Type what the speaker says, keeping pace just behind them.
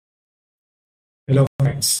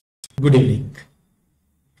friends, good evening.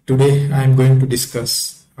 Today I am going to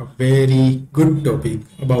discuss a very good topic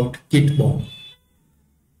about Kit BoM.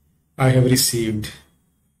 I have received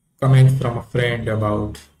comment from a friend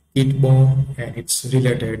about Kit BoM and its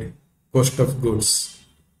related cost of goods,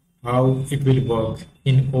 how it will work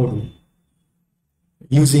in Odoo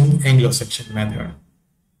using Anglo-Saxon method.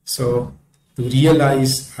 So to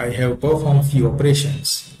realize, I have performed few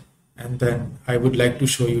operations and then I would like to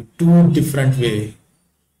show you two different ways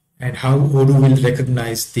and how Odoo will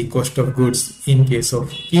recognize the cost of goods in case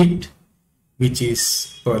of kit, which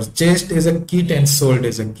is purchased as a kit and sold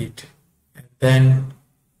as a kit, and then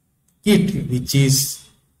kit which is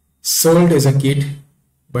sold as a kit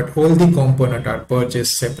but all the components are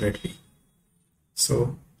purchased separately.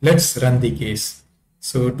 So let's run the case.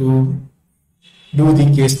 So to do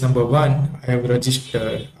the case number 1, I have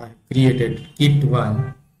created kit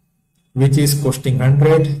 1, which is costing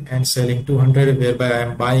 100 and selling 200, whereby I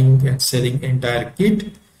am buying and selling entire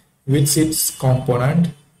kit with its component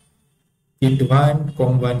kit 1,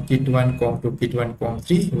 com1, kit 1, com2, kit 1,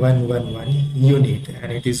 com3, 111 unit,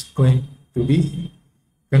 and it is going to be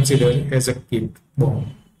considered as a Kit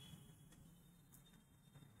BoM.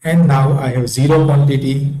 And now I have zero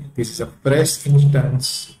quantity. This is a fresh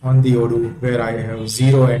instance on the Odoo where I have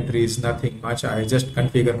zero entries, nothing much. I just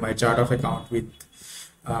configure my chart of account with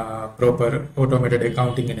proper automated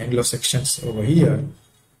accounting and Anglo-Saxons over here.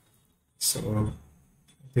 So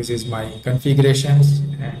this is my configurations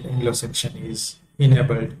and Anglo-Saxon is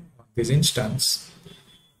enabled on this instance.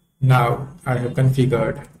 Now I have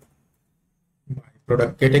configured my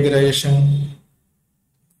product categorization,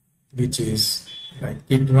 which is like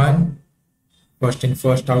kit 1, first in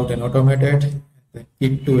first out and automated, then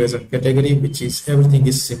kit 2 as a category, which is everything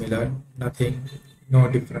is similar, no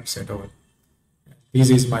difference at all. This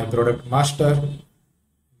is my product master,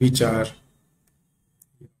 which are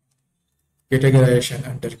categorization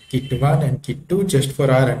under kit 1 and kit 2, just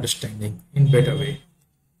for our understanding in better way.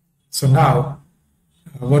 So now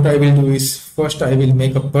what I will do is, first I will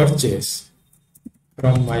make a purchase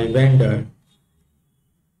from my vendor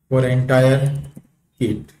for entire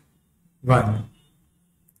kit 1.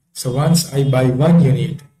 So once I buy 1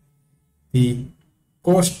 unit, the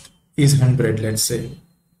cost is 100, let's say.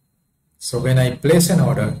 So when I place an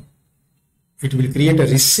order, it will create a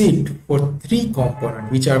receipt for 3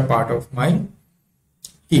 components which are part of my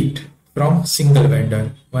kit from single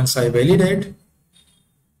vendor. Once I validate,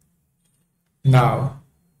 now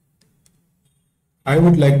I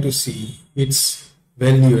would like to see its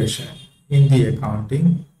valuation in the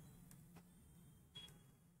accounting.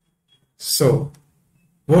 So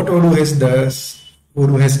what Odoo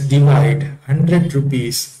has divided 100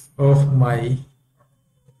 rupees of my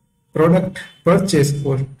product purchase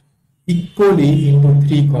cost equally into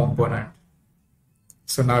 3 components.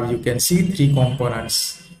 So now you can see 3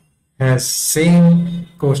 components has same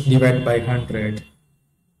cost divided by 100.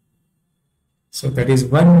 So that is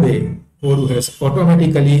one way Odoo has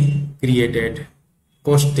automatically created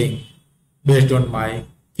costing based on my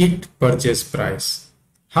kit purchase price.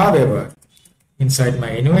 However, inside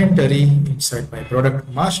my inventory, inside my product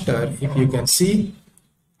master, if you can see,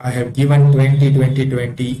 I have given 20, 20,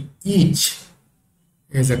 20 each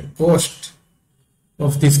as a cost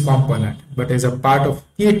of this component, but as a part of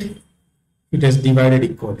kit, it is divided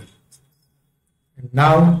equally. And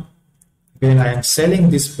now, when I am selling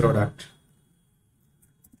this product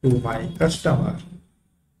to my customer,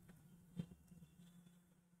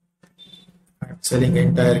 I am selling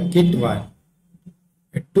entire kit 1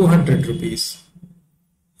 at 200 rupees.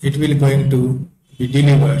 It will going to be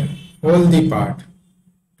delivered all the part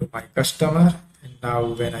to my customer. And now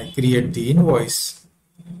when I create the invoice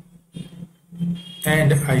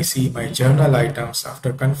and I see my journal items,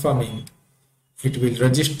 after confirming, it will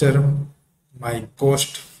register my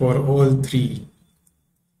cost for all 3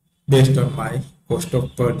 based on my cost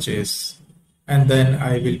of purchase, and then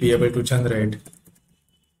I will be able to generate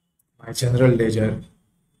my general ledger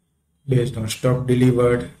based on stock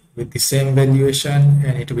delivered with the same valuation,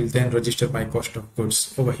 and it will then register my cost of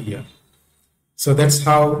goods over here. So that's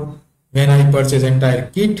how, when I purchase entire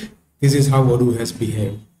kit, this is how Odoo has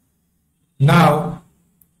behaved. Now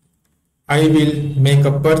I will make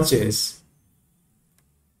a purchase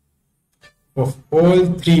of all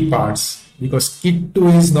 3 parts because kit 2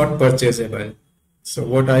 is not purchasable. So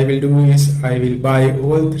what I will do is I will buy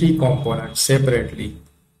all 3 components separately.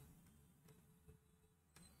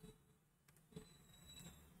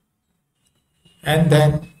 And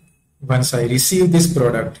then once I receive this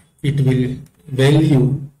product, it will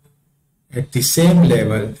value at the same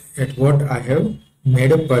level at what I have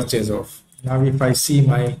made a purchase of. Now if I see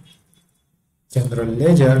my general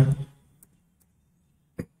ledger,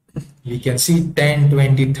 we can see 10,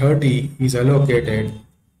 20, 30 is allocated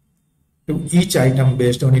to each item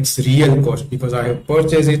based on its real cost, because I have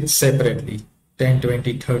purchased it separately, 10,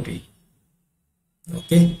 20, 30.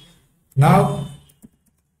 Okay. Now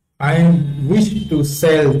I wish to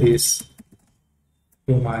sell this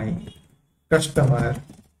to my customer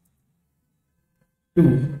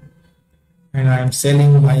too, and I am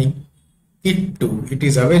selling my kit too. It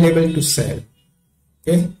is available to sell.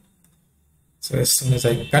 Okay. So as soon as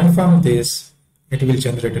I confirm this, it will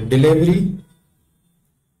generate a delivery,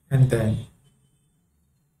 and then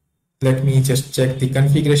let me just check the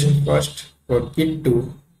configuration first for kit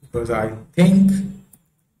 2, because I think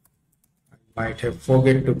I might have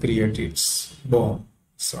forget to create its BoM.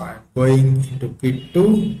 So I'm going into kit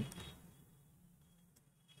 2.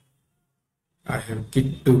 I have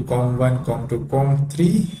kit 2 com1, com2,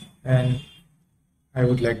 com3, and I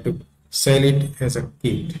would like to sell it as a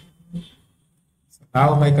kit. So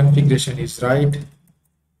now my configuration is right.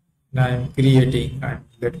 Now I'm creating,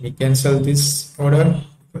 let me cancel this order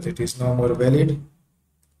because it is no more valid.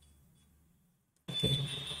 Okay.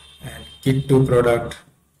 And kit 2 product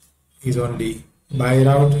is only buy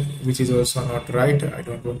route, which is also not right. I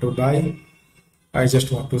don't want to buy. I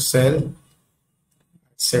just want to sell.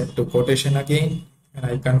 Set to quotation again, and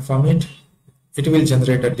I confirm it. It will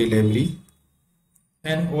generate a delivery,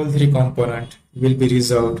 and all three components will be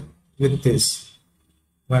resolved with this.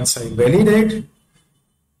 Once I validate,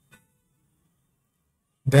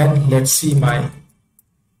 then let's see my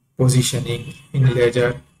positioning in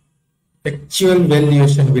ledger. Actual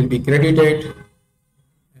valuation will be credited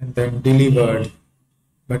and then delivered,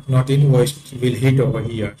 but not invoiced will hit over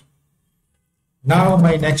here. Now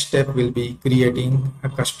my next step will be creating a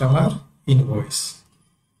customer invoice.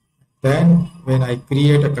 Then when I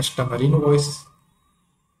create a customer invoice,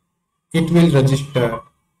 it will register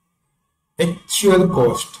actual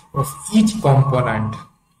cost of each component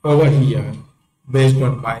over here based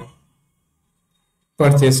on my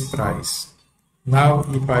purchase price. Now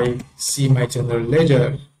if I see my general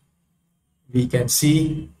ledger, we can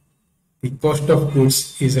see the cost of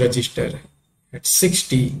goods is registered at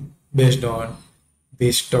 60 based on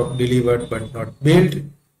the stock delivered but not billed.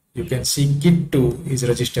 You can see kit 2 is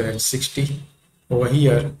registered at 60 over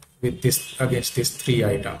here with this against this 3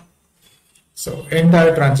 item. So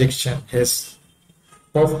entire transaction has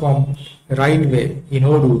performed right way in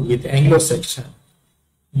Odoo with Anglo-Saxon,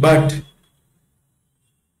 but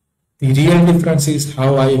the real difference is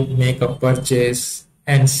how I make a purchase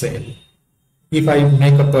and sell. If I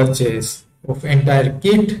make a purchase of entire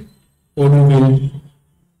kit, Odoo will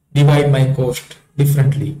divide my cost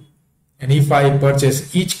differently. And if I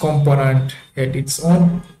purchase each component at its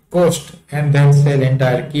own cost and then sell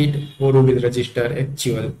entire kit, Odoo will register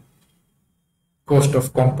actual cost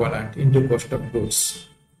of component into cost of goods.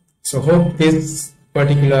 So hope this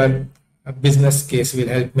particular business case will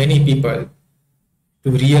help many people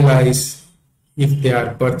to realize if they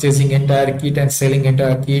are purchasing entire kit and selling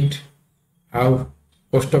entire kit, how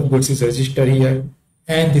cost of goods is registered here.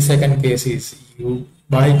 And the second case is you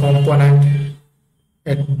buy component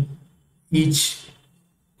at each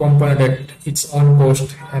component at its own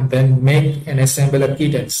cost and then make and assemble a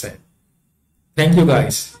kit and sell. Thank you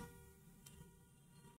guys.